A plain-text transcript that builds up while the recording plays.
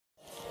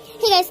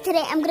Hey guys,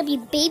 today I'm going to be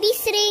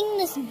babysitting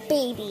this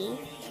baby.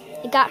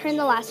 I got her in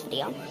the last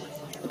video.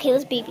 Okay,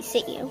 let's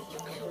babysit you.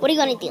 What are you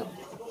going to do?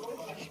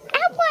 I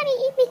want to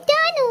eat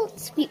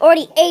McDonald's. We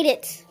already ate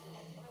it.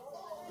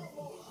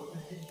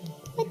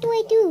 What do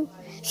I do?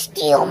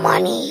 Steal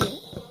money.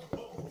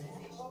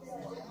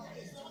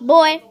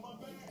 Boy.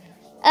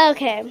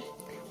 Okay.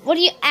 What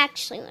do you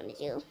actually want to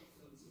do?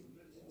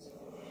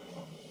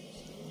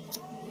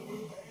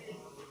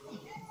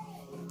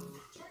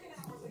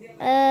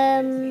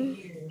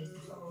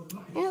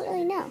 I don't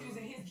really know.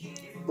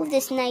 Move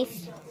this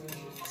knife.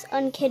 It's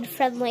unkid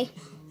friendly.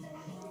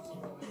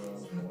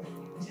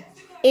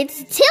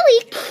 It's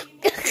Tilly.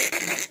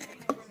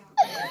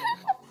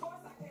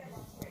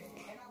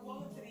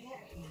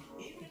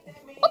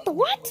 What the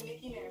what?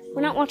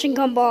 We're not watching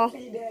Gumball.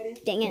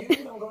 Dang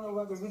it.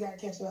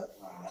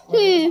 What do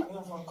you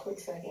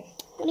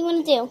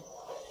want to do?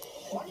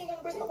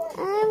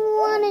 I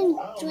want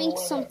to drink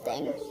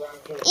something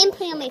and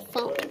play on my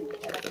phone.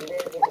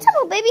 What type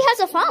of baby has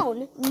a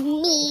phone?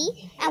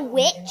 Me. And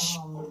which?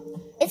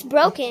 It's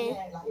broken.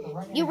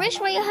 You rich?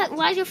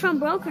 Why is your phone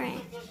broken?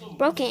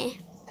 Broken.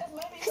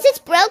 Because it's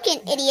broken,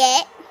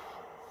 idiot.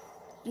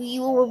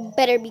 You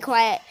better be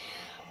quiet.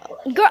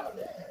 Girl,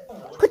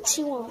 put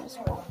you on this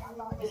phone.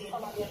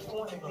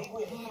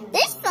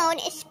 This phone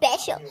is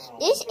special.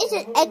 This is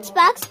an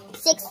Xbox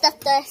 6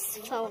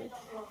 phone.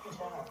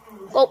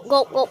 Go.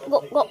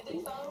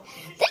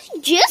 This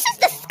juice is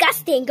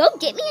disgusting. Go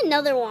get me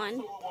another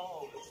one.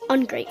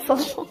 Ungrateful.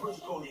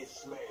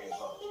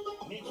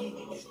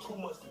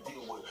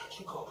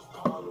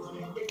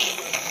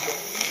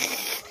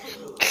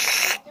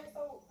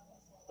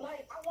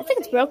 I think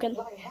it's broken.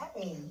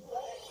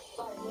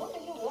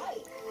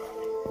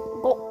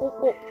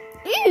 Oh.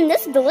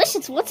 This is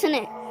delicious. What's in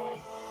it?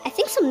 I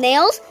think some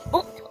nails.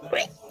 Oh.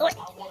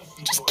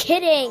 Just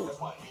kidding.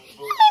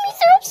 You made me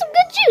throw up some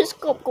good juice.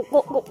 Go.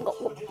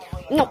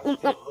 No.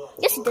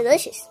 This is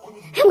delicious.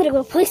 I'm gonna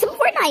go play some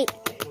Fortnite.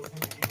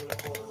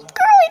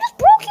 Girl, I just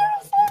broke your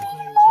phone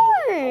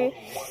anymore.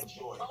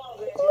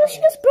 Oh, she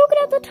just broke it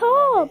at the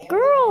top.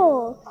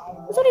 Girl,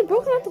 it's already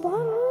broken at the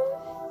bottom.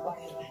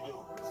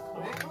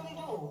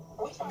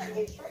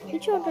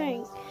 Eat your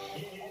drink.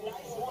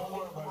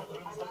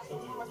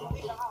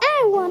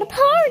 I want a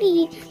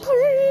party.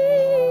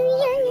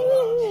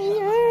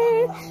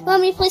 You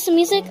want me to play some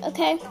music?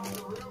 Okay.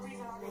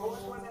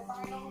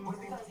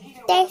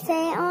 They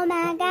say, oh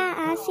my God,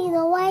 I see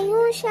the way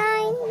you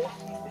shine.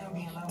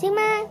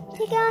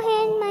 Take your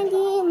hand, my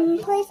dear, and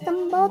place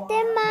them both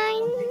in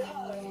mine.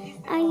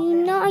 You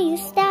know you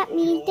stopped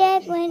me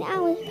dead when I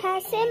was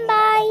passing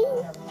by.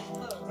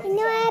 You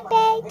know I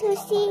beg to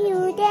see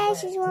you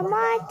dance just one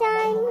more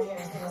time.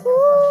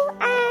 Ooh,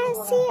 I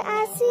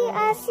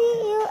see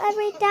you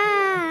every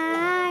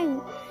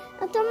time.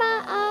 Up to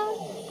my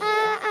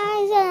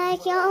eyes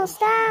like your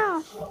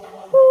style.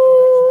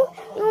 Ooh,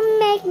 you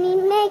make me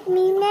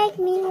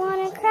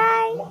wanna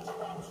cry.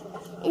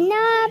 And now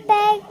I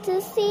beg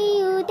to see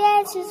you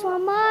dance just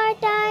one more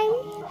time.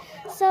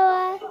 So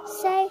I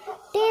say,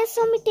 dance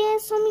for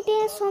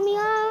me,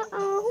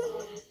 oh.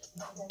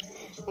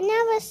 I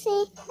never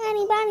seen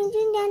anybody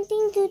do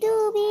nothing to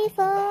do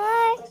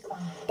before.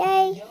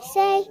 They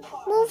say,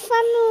 move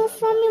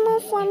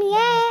for me,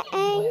 yeah.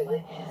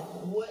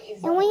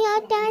 And when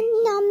you're done,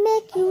 I'll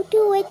make you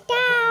do it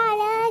all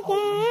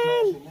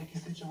again.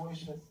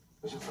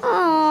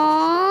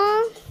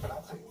 Aww.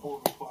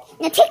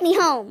 Now take me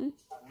home.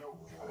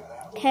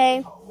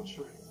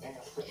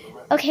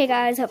 Okay,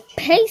 guys,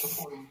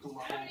 peace.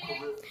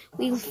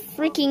 We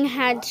freaking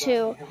had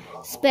to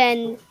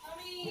spend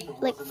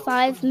like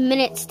 5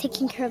 minutes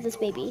taking care of this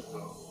baby.